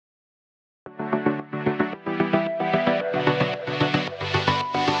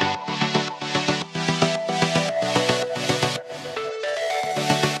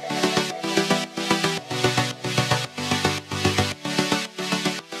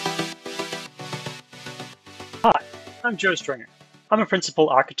I'm Joe Stringer. I'm a principal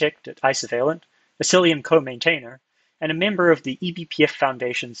architect at Isovalent, a Cilium co-maintainer, and a member of the eBPF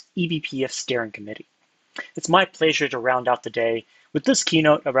Foundation's eBPF Steering Committee. It's my pleasure to round out the day with this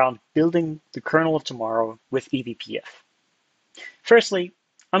keynote around building the kernel of tomorrow with eBPF. Firstly,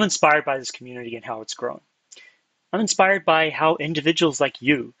 I'm inspired by this community and how it's grown. I'm inspired by how individuals like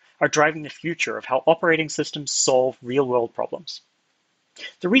you are driving the future of how operating systems solve real-world problems.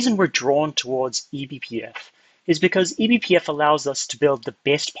 The reason we're drawn towards eBPF is because eBPF allows us to build the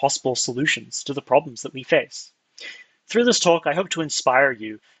best possible solutions to the problems that we face. Through this talk, I hope to inspire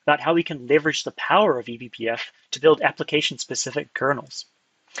you about how we can leverage the power of eBPF to build application-specific kernels.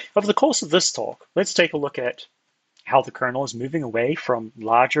 Over the course of this talk, let's take a look at how the kernel is moving away from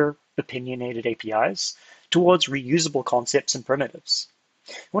larger, opinionated APIs towards reusable concepts and primitives.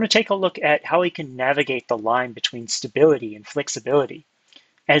 I want to take a look at how we can navigate the line between stability and flexibility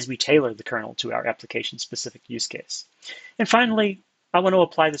as we tailor the kernel to our application-specific use case. And finally, I want to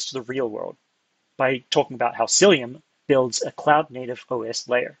apply this to the real world by talking about how Cilium builds a cloud-native OS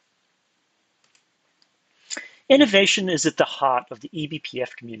layer. Innovation is at the heart of the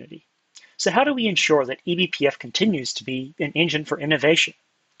eBPF community. So how do we ensure that eBPF continues to be an engine for innovation?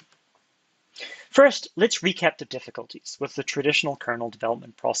 First, let's recap the difficulties with the traditional kernel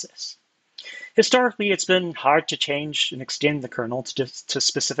development process. Historically, it's been hard to change and extend the kernel to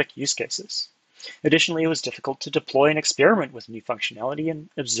specific use cases. Additionally, it was difficult to deploy and experiment with new functionality and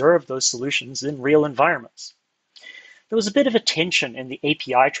observe those solutions in real environments. There was a bit of a tension in the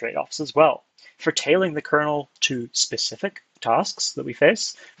API trade-offs as well, for tailoring the kernel to specific tasks that we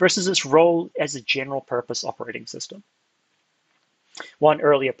face versus its role as a general-purpose operating system. One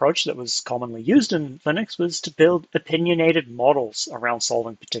early approach that was commonly used in Linux was to build opinionated models around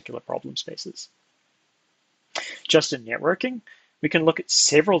solving particular problem spaces. Just in networking, we can look at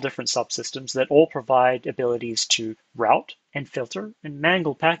several different subsystems that all provide abilities to route and filter and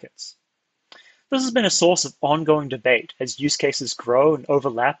mangle packets. This has been a source of ongoing debate as use cases grow and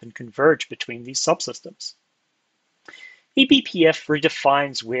overlap and converge between these subsystems. eBPF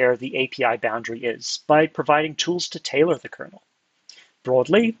redefines where the API boundary is by providing tools to tailor the kernel.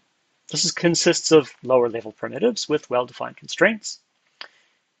 Broadly, this consists of lower-level primitives with well-defined constraints.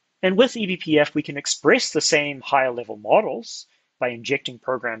 And with eBPF, we can express the same higher-level models by injecting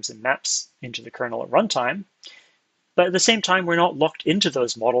programs and maps into the kernel at runtime, but at the same time, we're not locked into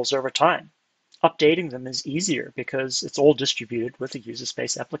those models over time. Updating them is easier because it's all distributed with a user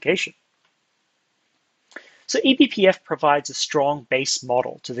space application. So eBPF provides a strong base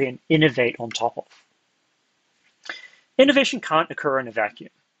model to then innovate on top of. Innovation can't occur in a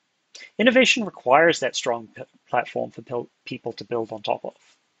vacuum. Innovation requires that strong platform for people to build on top of.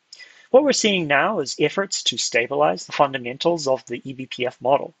 What we're seeing now is efforts to stabilize the fundamentals of the eBPF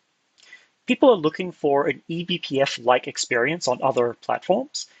model. People are looking for an eBPF-like experience on other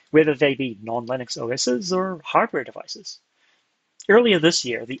platforms, whether they be non-Linux OSs or hardware devices. Earlier this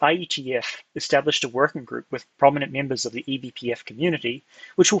year, the IETF established a working group with prominent members of the eBPF community,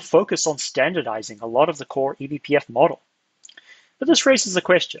 which will focus on standardizing a lot of the core eBPF model. But this raises the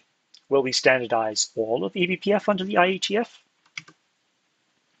question, will we standardize all of eBPF under the IETF?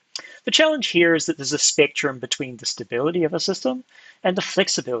 The challenge here is that there's a spectrum between the stability of a system and the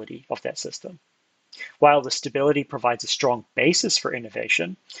flexibility of that system. While the stability provides a strong basis for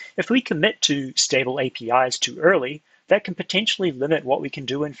innovation, if we commit to stable APIs too early, that can potentially limit what we can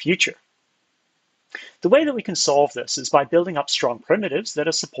do in future. The way that we can solve this is by building up strong primitives that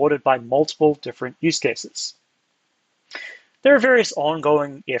are supported by multiple different use cases. There are various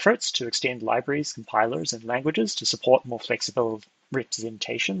ongoing efforts to extend libraries, compilers, and languages to support more flexible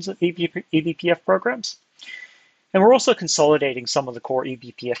representations of eBPF programs. And we're also consolidating some of the core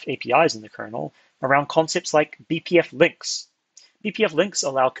eBPF APIs in the kernel around concepts like BPF links. BPF links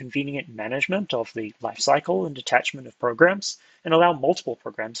allow convenient management of the lifecycle and attachment of programs and allow multiple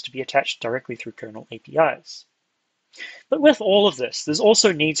programs to be attached directly through kernel APIs. But with all of this, there's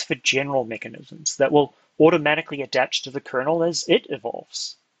also needs for general mechanisms that will automatically adapt to the kernel as it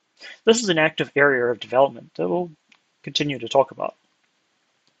evolves. This is an active area of development that we'll continue to talk about.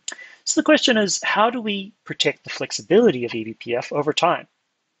 So the question is, how do we protect the flexibility of eBPF over time?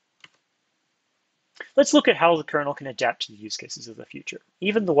 Let's look at how the kernel can adapt to the use cases of the future,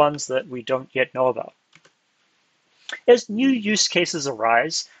 even the ones that we don't yet know about. As new use cases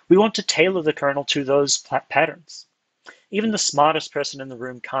arise, we want to tailor the kernel to those patterns. Even the smartest person in the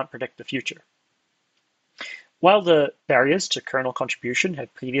room can't predict the future. While the barriers to kernel contribution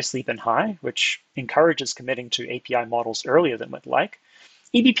have previously been high, which encourages committing to API models earlier than we'd like,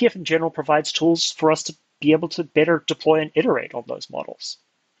 eBPF in general provides tools for us to be able to better deploy and iterate on those models.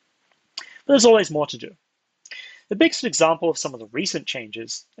 But there's always more to do. The biggest example of some of the recent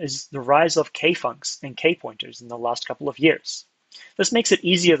changes is the rise of k-funcs and k-pointers in the last couple of years. This makes it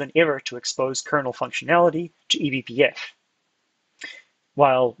easier than ever to expose kernel functionality to eBPF.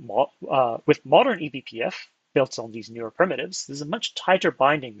 While with modern eBPF, built on these newer primitives, there's a much tighter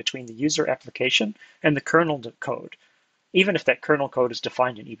binding between the user application and the kernel code, even if that kernel code is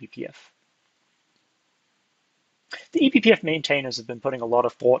defined in eBPF. The eBPF maintainers have been putting a lot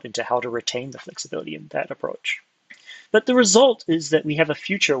of thought into how to retain the flexibility in that approach. But the result is that we have a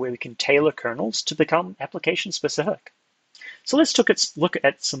future where we can tailor kernels to become application specific. So let's look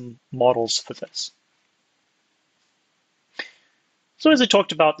at some models for this. So as I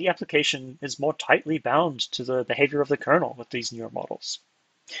talked about, the application is more tightly bound to the behavior of the kernel with these newer models.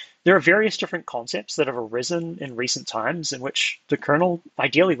 There are various different concepts that have arisen in recent times in which the kernel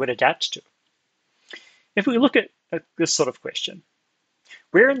ideally would adapt to. If we look at this sort of question,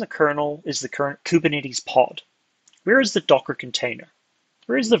 where in the kernel is the current Kubernetes pod? Where is the Docker container?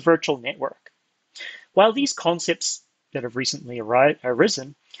 Where is the virtual network? While these concepts that have recently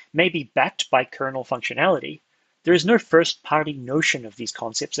arisen may be backed by kernel functionality, there is no first-party notion of these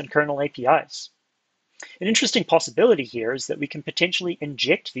concepts in kernel APIs. An interesting possibility here is that we can potentially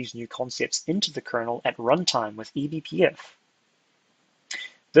inject these new concepts into the kernel at runtime with eBPF.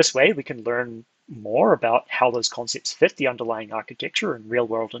 This way, we can learn more about how those concepts fit the underlying architecture in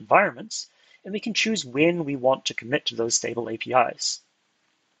real-world environments, and we can choose when we want to commit to those stable APIs.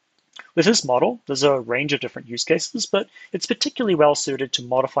 With this model, there's a range of different use cases, but it's particularly well suited to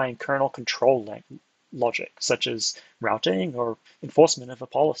modifying kernel control logic, such as routing or enforcement of a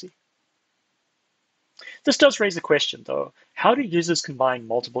policy. This does raise the question, though, how do users combine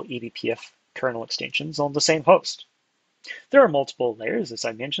multiple eBPF kernel extensions on the same host? There are multiple layers, as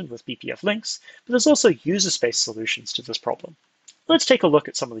I mentioned, with BPF links, but there's also user space solutions to this problem. Let's take a look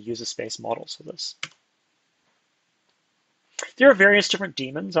at some of the user space models for this. There are various different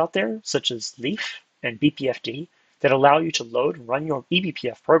daemons out there, such as Leaf and BPFD, that allow you to load and run your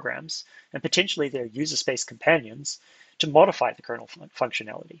eBPF programs, and potentially their user space companions, to modify the kernel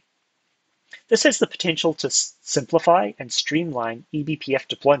functionality. This has the potential to simplify and streamline eBPF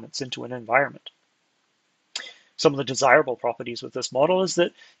deployments into an environment. Some of the desirable properties with this model is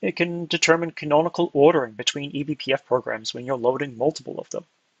that it can determine canonical ordering between eBPF programs when you're loading multiple of them.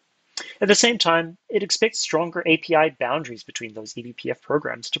 At the same time, it expects stronger API boundaries between those eBPF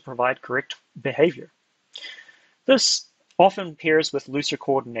programs to provide correct behavior. This often pairs with looser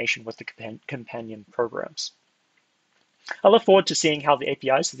coordination with the companion programs. I look forward to seeing how the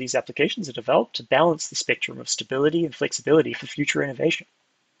APIs of these applications are developed to balance the spectrum of stability and flexibility for future innovation.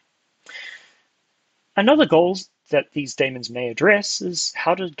 Another goal that these daemons may address is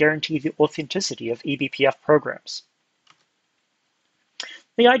how to guarantee the authenticity of eBPF programs.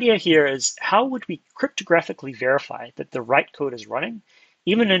 The idea here is how would we cryptographically verify that the right code is running,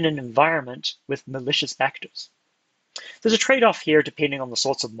 even in an environment with malicious actors? There's a trade-off here depending on the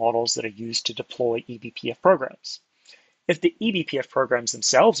sorts of models that are used to deploy eBPF programs. If the eBPF programs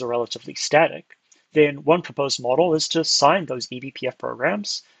themselves are relatively static, then one proposed model is to sign those eBPF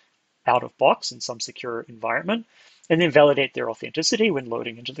programs out of box in some secure environment, and then validate their authenticity when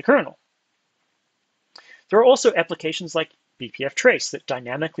loading into the kernel. There are also applications like BPF Trace that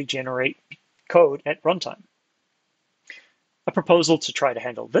dynamically generate code at runtime. A proposal to try to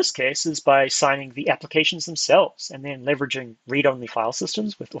handle this case is by signing the applications themselves and then leveraging read-only file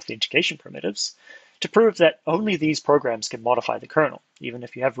systems with authentication primitives to prove that only these programs can modify the kernel, even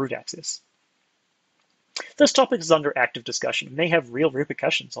if you have root access. This topic is under active discussion and may have real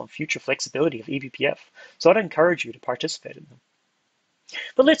repercussions on future flexibility of eBPF, so I'd encourage you to participate in them.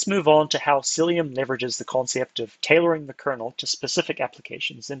 But let's move on to how Cilium leverages the concept of tailoring the kernel to specific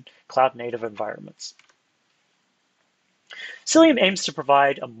applications in cloud-native environments. Cilium aims to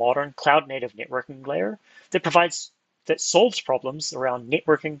provide a modern cloud-native networking layer that solves problems around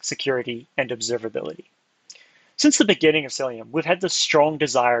networking, security, and observability. Since the beginning of Cilium, we've had this strong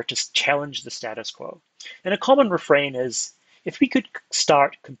desire to challenge the status quo. And a common refrain is, if we could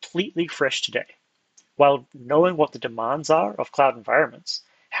start completely fresh today, while knowing what the demands are of cloud environments,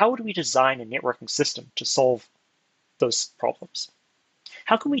 how would we design a networking system to solve those problems?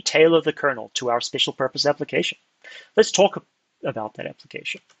 How can we tailor the kernel to our special purpose application? Let's talk about that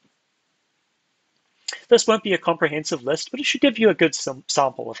application. This won't be a comprehensive list, but it should give you a good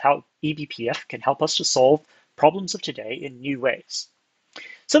sample of how eBPF can help us to solve problems of today in new ways.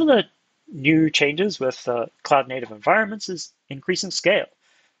 Some of the new changes with cloud-native environments is increasing scale.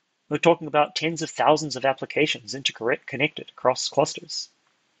 We're talking about tens of thousands of applications interconnected across clusters.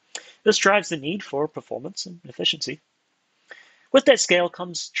 This drives the need for performance and efficiency. With that scale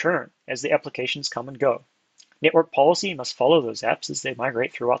comes churn as the applications come and go. Network policy must follow those apps as they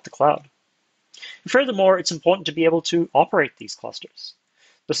migrate throughout the cloud. And furthermore, it's important to be able to operate these clusters.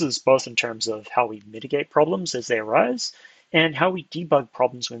 This is both in terms of how we mitigate problems as they arise and how we debug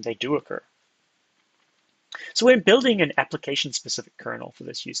problems when they do occur. So when building an application-specific kernel for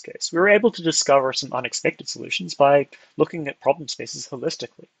this use case, we were able to discover some unexpected solutions by looking at problem spaces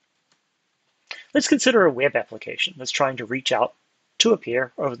holistically. Let's consider a web application that's trying to reach out to a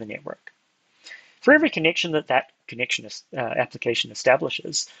peer over the network. For every connection that application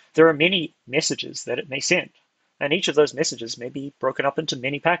establishes, there are many messages that it may send, and each of those messages may be broken up into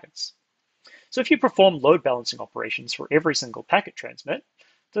many packets. So if you perform load balancing operations for every single packet transmit,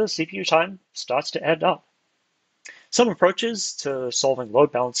 the CPU time starts to add up. Some approaches to solving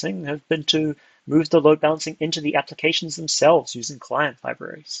load balancing have been to move the load balancing into the applications themselves using client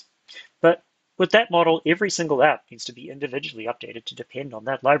libraries. But with that model, every single app needs to be individually updated to depend on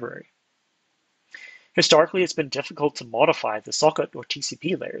that library. Historically, it's been difficult to modify the socket or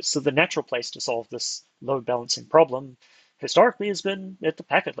TCP layers, so the natural place to solve this load balancing problem historically has been at the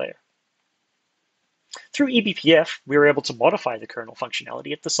packet layer. Through eBPF, we were able to modify the kernel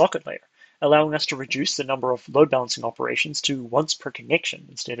functionality at the socket layer, allowing us to reduce the number of load balancing operations to once per connection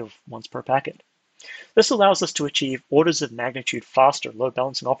instead of once per packet. This allows us to achieve orders of magnitude faster load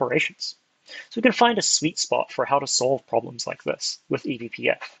balancing operations. So we can find a sweet spot for how to solve problems like this with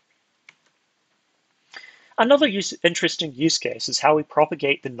eBPF. Another interesting use case is how we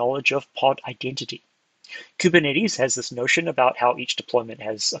propagate the knowledge of pod identity. Kubernetes has this notion about how each deployment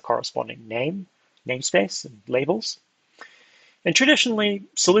has a corresponding name, namespace, and labels. And traditionally,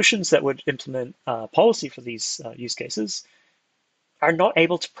 solutions that would implement policy for these use cases are not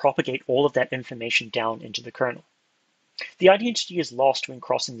able to propagate all of that information down into the kernel. The identity is lost when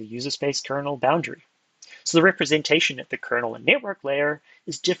crossing the user space kernel boundary. So the representation at the kernel and network layer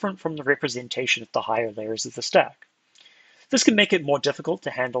is different from the representation at the higher layers of the stack. This can make it more difficult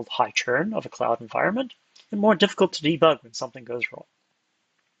to handle high churn of a cloud environment and more difficult to debug when something goes wrong.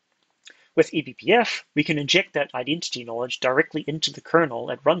 With eBPF, we can inject that identity knowledge directly into the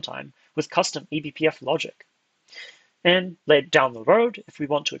kernel at runtime with custom eBPF logic. And later down the road, if we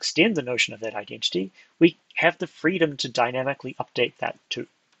want to extend the notion of that identity, we have the freedom to dynamically update that too.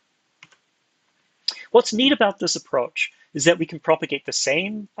 What's neat about this approach is that we can propagate the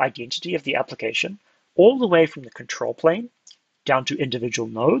same identity of the application all the way from the control plane down to individual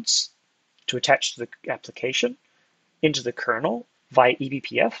nodes to attach to the application, into the kernel via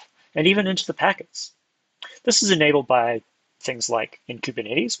eBPF, and even into the packets. This is enabled by things like in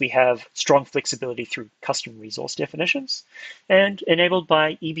Kubernetes, we have strong flexibility through custom resource definitions, and enabled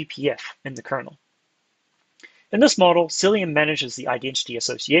by eBPF in the kernel. In this model, Cilium manages the identity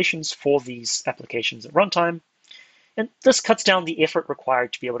associations for these applications at runtime, and this cuts down the effort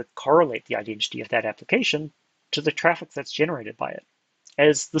required to be able to correlate the identity of that application to the traffic that's generated by it,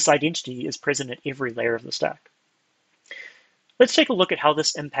 as this identity is present at every layer of the stack. Let's take a look at how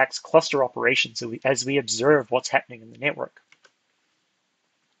this impacts cluster operations as we observe what's happening in the network.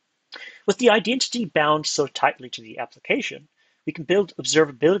 With the identity bound so tightly to the application, we can build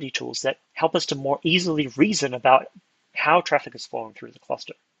observability tools that help us to more easily reason about how traffic is flowing through the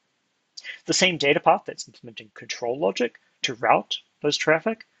cluster. The same data path that's implementing control logic to route those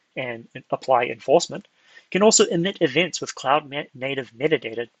traffic and apply enforcement can also emit events with cloud-native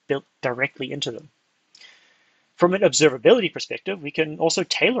metadata built directly into them. From an observability perspective, we can also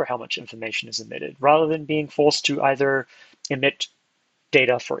tailor how much information is emitted, rather than being forced to either emit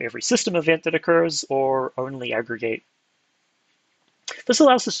data for every system event that occurs or only aggregate. This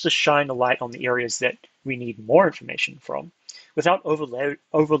allows us to shine a light on the areas that we need more information from without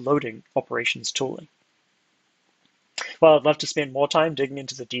overloading operations tooling. While I'd love to spend more time digging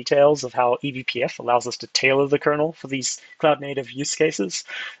into the details of how eBPF allows us to tailor the kernel for these cloud-native use cases,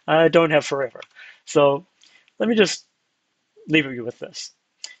 I don't have forever. So let me just leave you with this.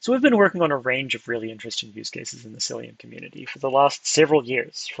 So we've been working on a range of really interesting use cases in the Cilium community for the last several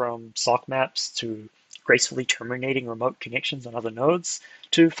years, from sock maps to gracefully terminating remote connections on other nodes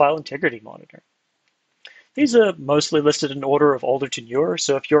to file integrity monitoring. These are mostly listed in order of older to newer,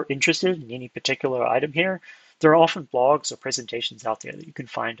 so if you're interested in any particular item here, there are often blogs or presentations out there that you can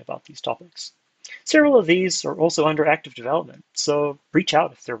find about these topics. Several of these are also under active development, so reach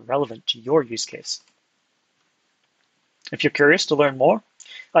out if they're relevant to your use case. If you're curious to learn more,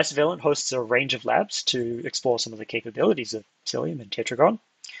 Isovalent hosts a range of labs to explore some of the capabilities of Cilium and Tetragon.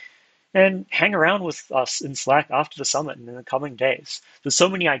 And hang around with us in Slack after the summit and in the coming days. There's so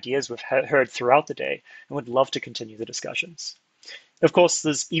many ideas we've heard throughout the day and would love to continue the discussions. Of course,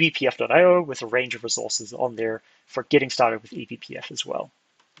 there's eBPF.io with a range of resources on there for getting started with eBPF as well.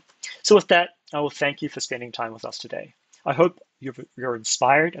 So with that, I will thank you for spending time with us today. I hope you're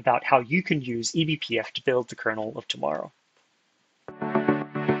inspired about how you can use eBPF to build the kernel of tomorrow.